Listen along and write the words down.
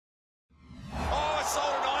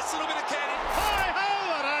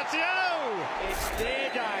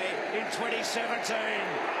17.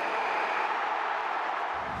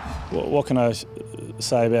 What can I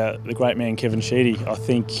say about the great man Kevin Sheedy? I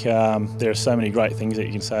think there are so many great things that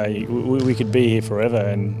you can say. We could be here forever,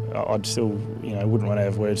 and I'd still, wouldn't want to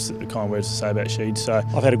have the kind of words to say about Sheeds. So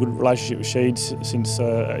I've had a good relationship with Sheeds since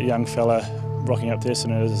a young fella rocking up to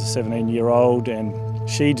Essendon as a 17-year-old, and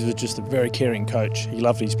Sheeds was just a very caring coach. He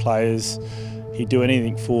loved his players. He'd do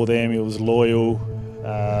anything for them. He was loyal.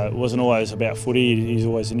 It wasn't always about footy. He was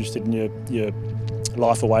always interested in your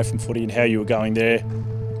life away from footy and how you were going there.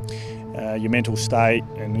 Your mental state,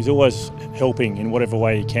 and he's always helping in whatever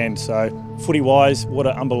way he can. So footy-wise, what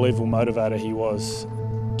an unbelievable motivator he was.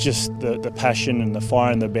 Just the passion and the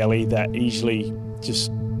fire in the belly that easily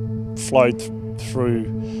just flowed through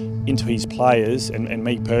into his players, and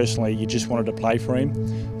me personally, you just wanted to play for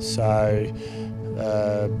him. So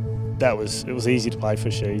it was easy to play for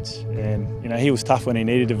Sheeds, and he was tough when he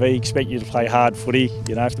needed to be. He expect you to play hard footy.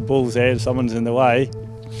 If the ball's there, someone's in the way,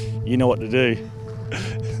 you know what to do.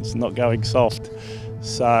 It's not going soft.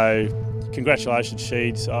 So congratulations,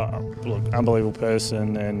 Sheeds. Look, unbelievable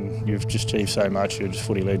person, and you've just achieved so much. You're just a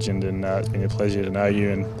footy legend, and it's been a pleasure to know you,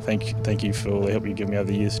 and thank you for all the help you've given me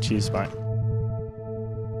over the years. Cheers, mate.